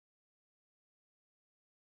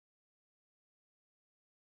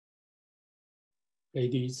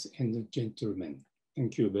Ladies and gentlemen,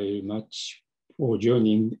 thank you very much for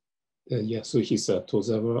joining the Yasuhisa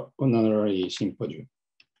Tozawa Honorary Symposium.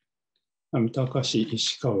 I'm Takashi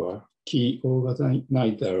Ishikawa, key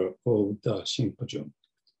organizer of the symposium.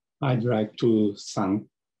 I'd like to thank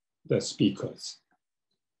the speakers.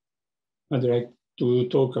 I'd like to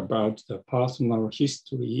talk about the personal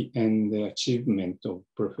history and the achievement of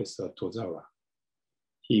Professor Tozawa.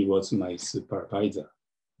 He was my supervisor.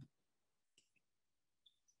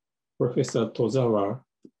 Professor Tozawa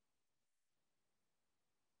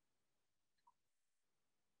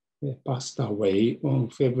passed away on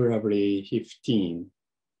February 15,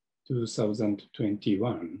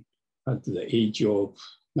 2021 at the age of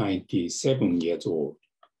 97 years old.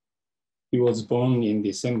 He was born in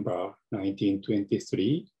December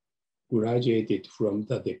 1923, graduated from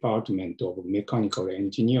the Department of Mechanical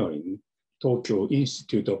Engineering, Tokyo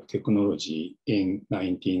Institute of Technology in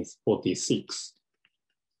 1946.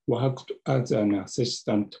 Worked as an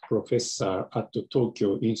assistant professor at the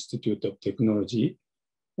Tokyo Institute of Technology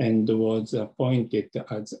and was appointed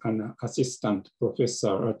as an assistant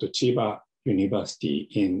professor at Chiba University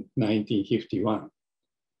in 1951.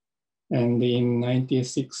 And in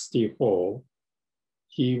 1964,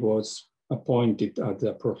 he was appointed as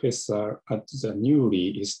a professor at the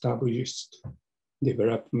newly established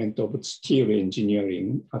Development of Steel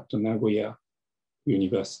Engineering at Nagoya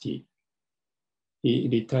University. He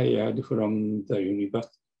retired from the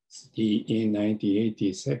university in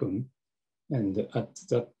 1987, and at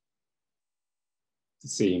that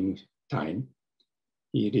same time,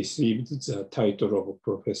 he received the title of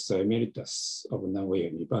Professor Emeritus of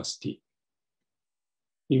Nagoya University.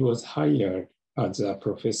 He was hired as a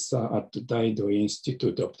professor at the Daido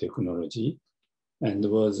Institute of Technology and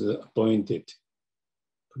was appointed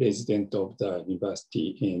president of the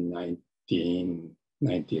university in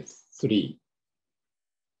 1993.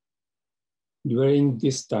 During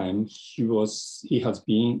this time, he has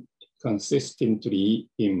been consistently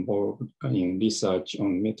involved in research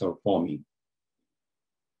on metal forming.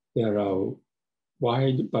 There are a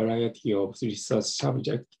wide variety of research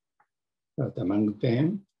subjects, but among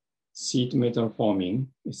them, sheet metal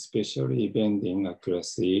forming, especially bending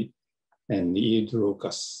accuracy and yield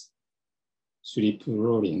locus, strip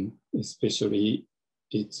rolling, especially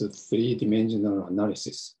its three-dimensional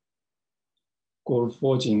analysis, cold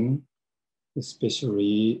forging,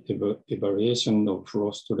 especially evaluation of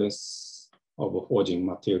flow stress of forging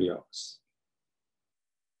materials.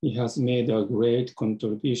 He has made a great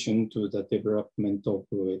contribution to the development of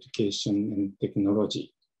education and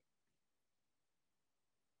technology.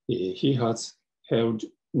 He has held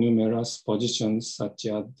numerous positions such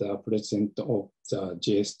as the president of the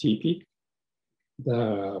JSTP,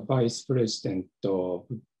 the vice president of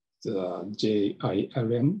the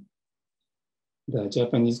JIRM, the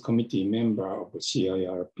Japanese committee member of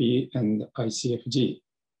CIRP and ICFG.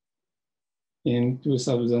 In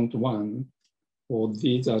 2001, for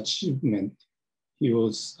these achievements, he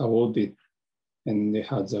was awarded and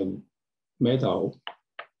has a medal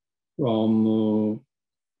from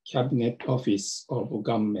Cabinet Office of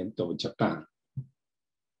Government of Japan.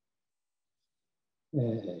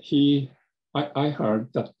 I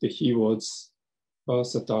heard that he was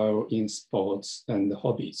versatile in sports and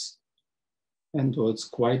hobbies, and was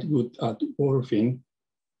quite good at golfing,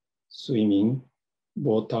 swimming,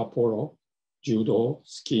 water polo, judo,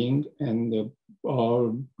 skiing, and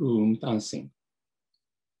ballroom dancing.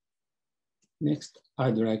 Next,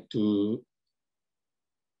 I'd like to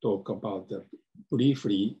talk about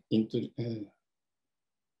briefly into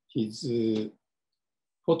his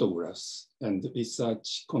photographs and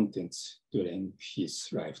research contents during his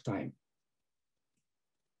lifetime.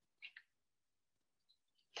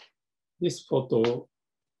 This photo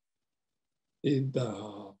is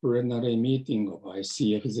the plenary meeting of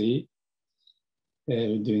ICFZ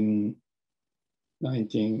held in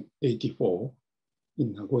 1984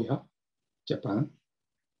 in Nagoya, Japan.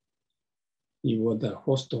 He was the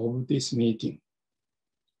host of this meeting.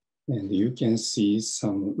 And you can see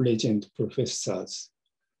some legend professors.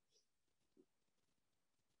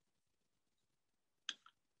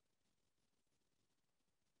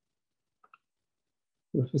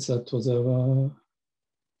 Professor Tozawa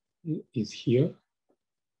is here.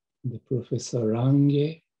 The Professor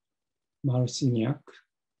Lange, Marciniak,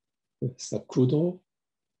 Professor Kudo,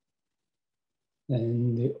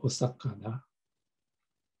 and Osakada,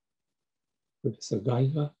 Professor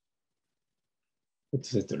Geiger,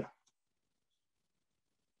 etc.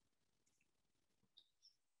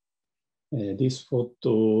 This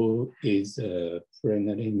photo is a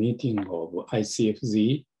plenary meeting of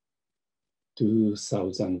ICFZ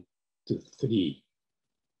 2003.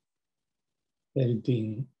 held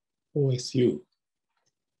in OSU.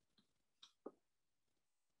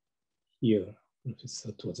 Here,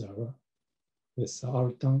 Professor Tozawa, Professor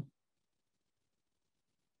Altan,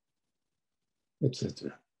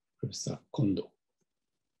 etc. Professor Kondo.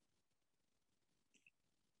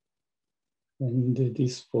 And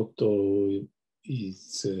this photo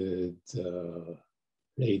is the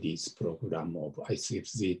ladies program of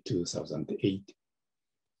ICFZ 2008.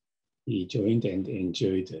 He joined and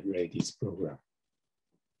enjoyed the ladies program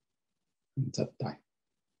at that time.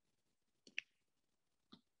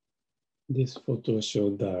 This photo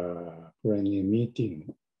showed the plenary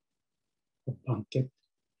meeting of banquet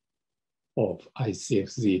of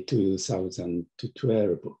ICFZ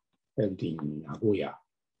 2012 held in Nagoya.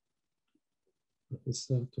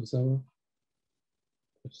 Professor Tozawa,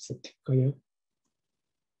 Professor Takashi.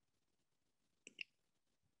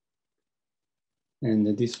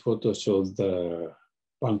 And this photo shows the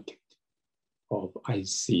banquet of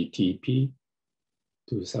ICTP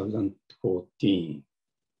 2014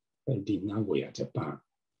 held in Nagoya, Japan.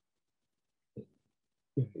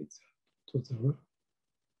 Here is Tozawa,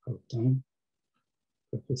 Altan,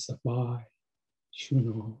 Professor Bai,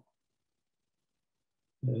 Shuno,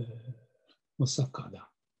 Osakada,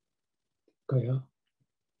 Kaya,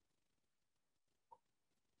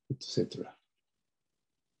 etc.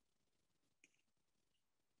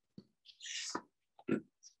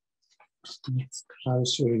 Next, I'll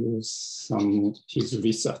show you some his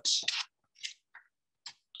research.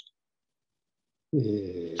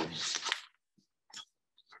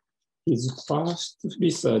 His first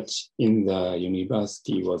research in the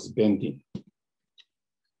university was bending.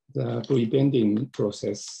 The pre-bending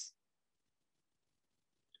process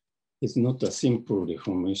is not a simple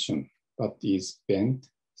deformation, but is bent,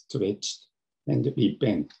 stretched, and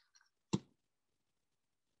rebent,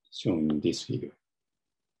 shown in this figure.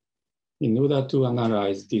 In order to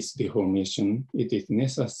analyze this deformation, it is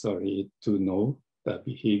necessary to know the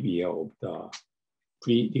behavior of the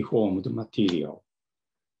pre-deformed material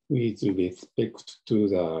with respect to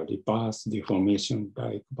the reverse deformation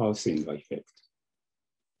by Bausinger effect.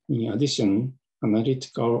 In addition,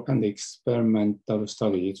 analytical and experimental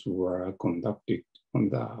studies were conducted on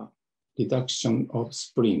the reduction of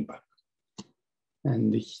spring back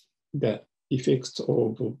and the effects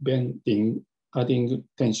of bending, adding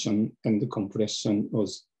tension and compression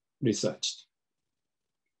was researched.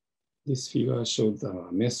 This figure shows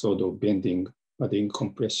the method of bending, adding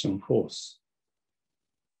compression force.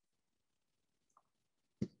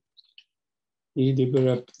 He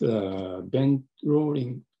developed the bend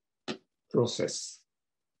rolling process,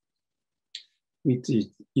 which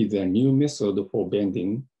is a new method for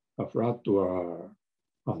bending a flat or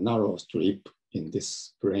a narrow strip in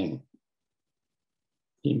this plane,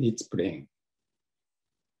 in its plane.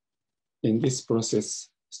 In this process,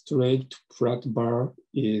 straight flat bar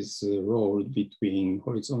is rolled between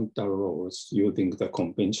horizontal rolls using the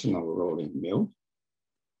conventional rolling mill,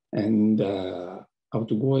 and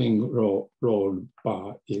outgoing roll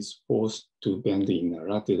bar is forced to bend in a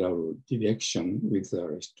lateral direction with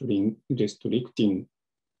a restricting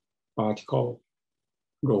vertical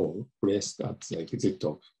roll placed at the exit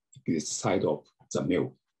side of the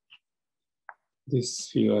mill. This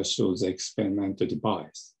figure shows the experimental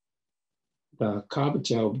device. The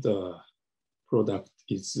curvature of the product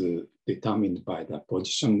is determined by the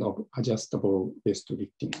position of adjustable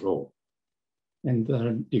restricting roll, and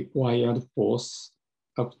the required force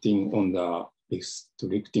acting on the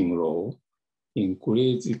restricting roll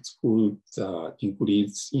increases with the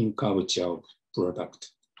increase in curvature of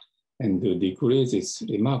product and decreases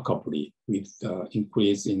remarkably with the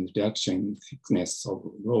increase in reaction thickness of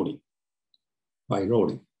rolling by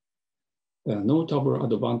rolling. The notable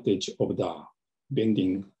advantage of the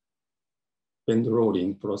bend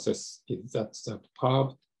rolling process is that the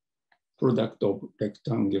product of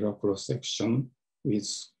rectangular cross-section with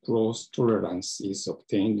cross tolerance is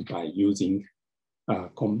obtained by using a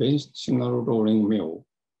conventional rolling mill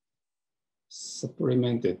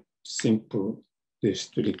supplemented simple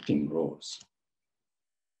restricting rolls.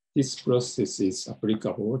 This process is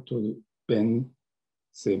applicable to bend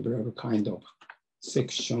several kinds of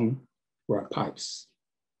section or pipes.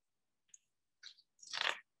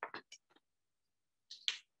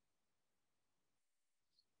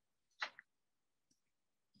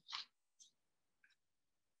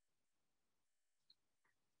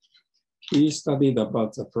 We studied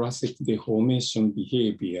about the plastic deformation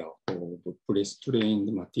behavior of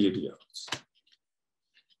pre-strained materials.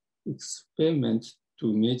 Experiment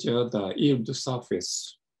to measure the yield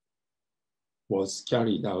surface was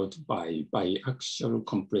carried out by biaxial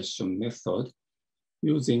compression method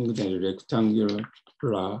using the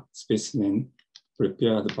rectangular specimen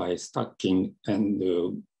prepared by stacking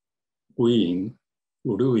and gluing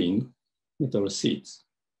metal sheets.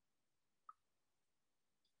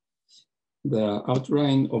 The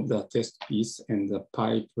outline of the test piece and the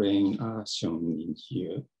pipeline are shown in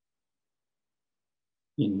here,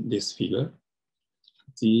 in this figure.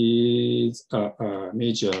 These are a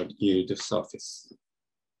major yield surface.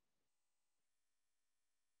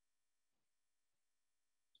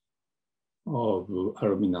 Of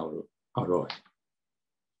aluminum alloy.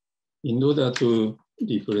 In order to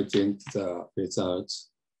represent the results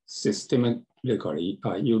systematically,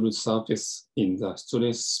 a yield surface in the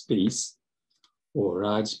stress space or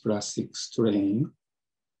large plastic strain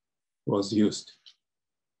was used.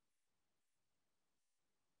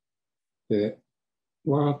 The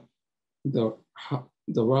work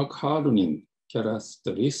hardening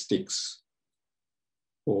characteristics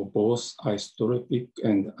for both isotropic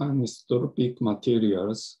and anisotropic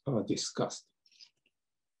materials are discussed.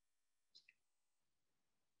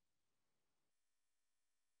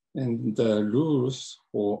 And the rules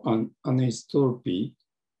for anisotropy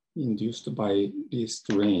induced by this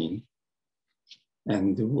strain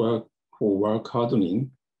and work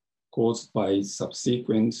hardening caused by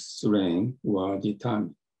subsequent strain were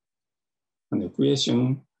determined. An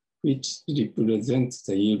equation which represents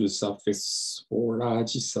the yield surface for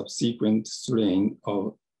large subsequent strain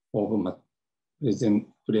of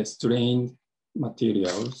strained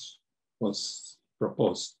materials was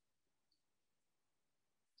proposed.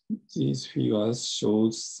 These figures show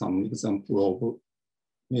some example of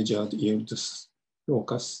measured yield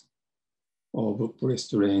locus of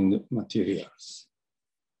pre-strained materials.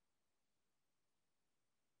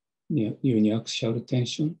 Uniaxial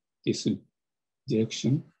tension, this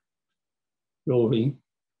direction, rolling,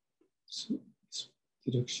 this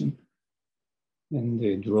direction, and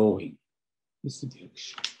the drawing, this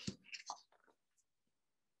direction.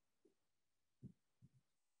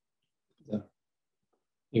 The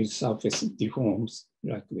yield surface deforms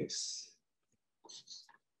like this.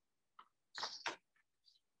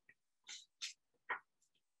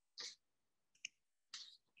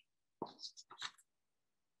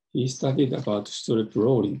 He studied about strip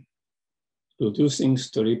rolling, producing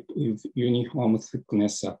strip with uniform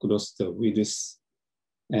thickness across the width,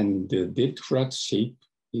 and the dead flat shape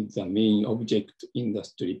is the main object in the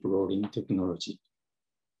strip rolling technology.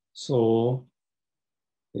 So,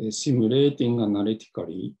 simulating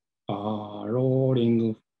analytically a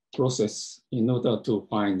rolling process in order to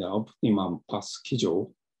find the optimum path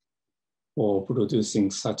schedule for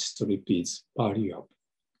producing such strip is variable.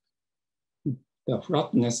 The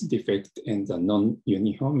flatness defect and the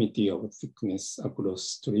non-uniformity of thickness across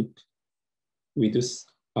strip widths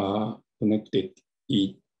are connected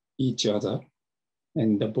each other,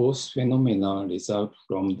 and both phenomena result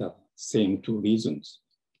from the same two reasons.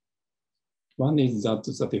 One is that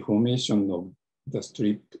the deformation of the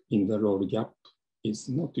strip in the roll gap is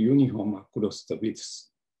not uniform across the widths.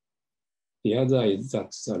 The other is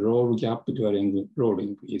that the roll gap during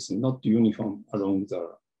rolling is not uniform along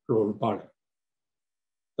the roll barrel.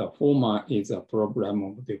 The former is a problem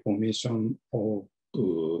of deformation of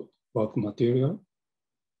work material,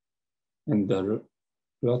 and the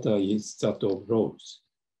latter is that of rolls.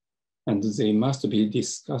 And they must be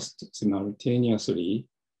discussed simultaneously.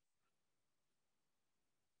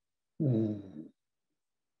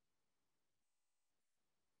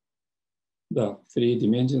 The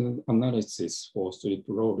three-dimensional analysis for strip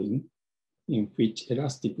rolling, in which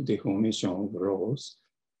elastic deformation of rolls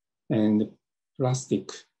and plastic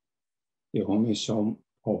deformation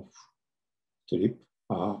of strip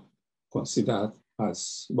are considered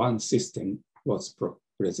as one system, was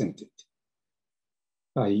presented.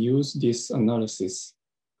 I use this analysis,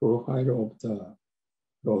 profile of the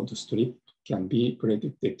rolled strip can be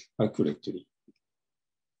predicted accurately.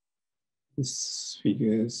 These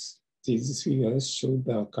figures show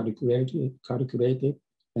the calculated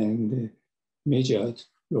and measured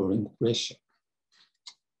rolling pressure.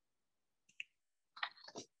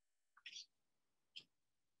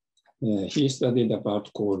 He studied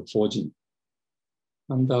about cold forging.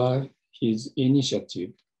 Under his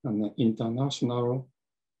initiative, an international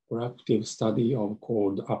proactive study of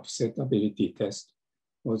cold upsetability test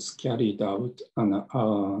was carried out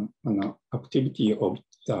on an activity of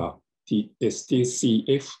the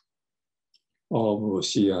STCF of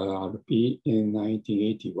CRRP in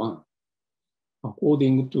 1981.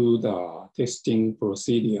 According to the testing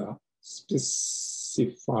procedure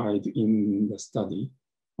specified in the study,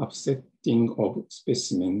 upsetting of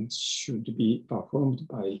specimens should be performed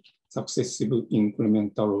by successive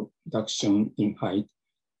incremental reduction in height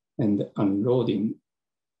and unloading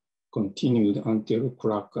continued until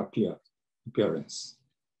crack appearance.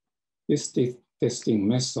 This testing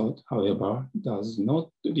method, however, does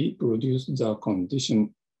not reproduce the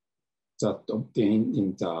condition that obtained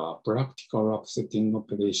in the practical offsetting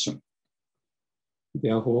operation.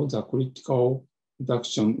 Therefore, the critical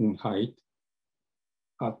reduction in height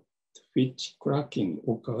at which cracking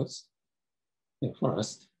occurs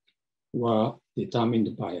first were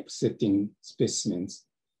determined by offsetting specimens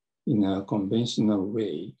in a conventional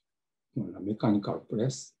way on a mechanical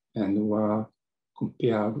press and were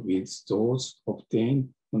compared with those obtained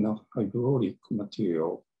on a hydraulic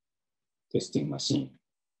material testing machine.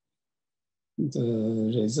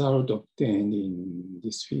 The result obtained in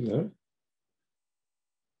this figure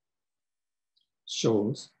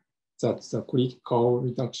shows that the critical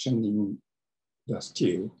reduction in the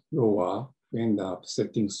steel lower when the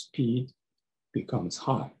offsetting speed becomes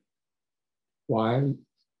high, while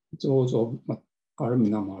those of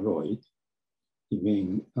aluminum alloy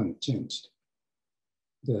remain unchanged.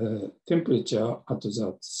 The temperature at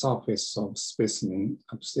the surface of specimen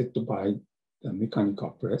offset by the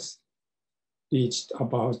mechanical press reached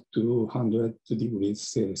about 200 degrees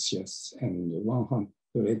Celsius and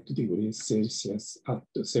 100 degrees Celsius at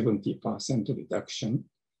 70% reduction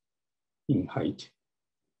in height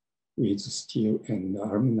with steel and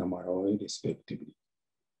aluminum alloy respectively.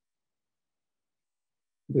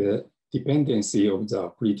 The dependency of the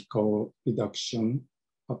critical reduction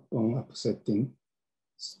upon offsetting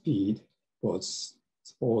speed was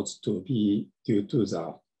supposed to be due to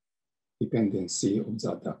the dependency of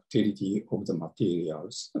the ductility of the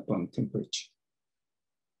materials upon temperature.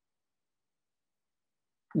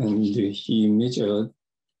 And he measured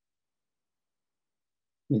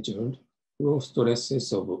flow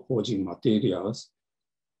stresses of forging materials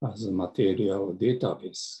as a material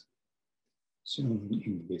database shown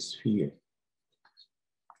in this figure.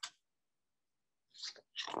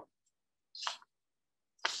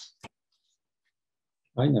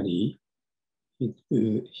 Finally,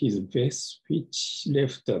 his base, which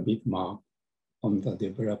left a big mark on the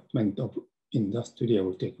development of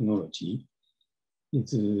industrial technology,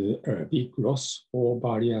 is a big loss for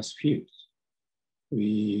various fields.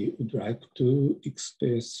 We would like to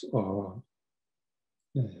express our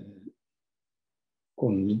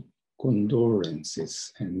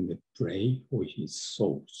condolences and pray for his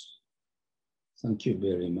souls. Thank you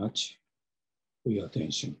very much for your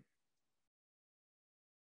attention.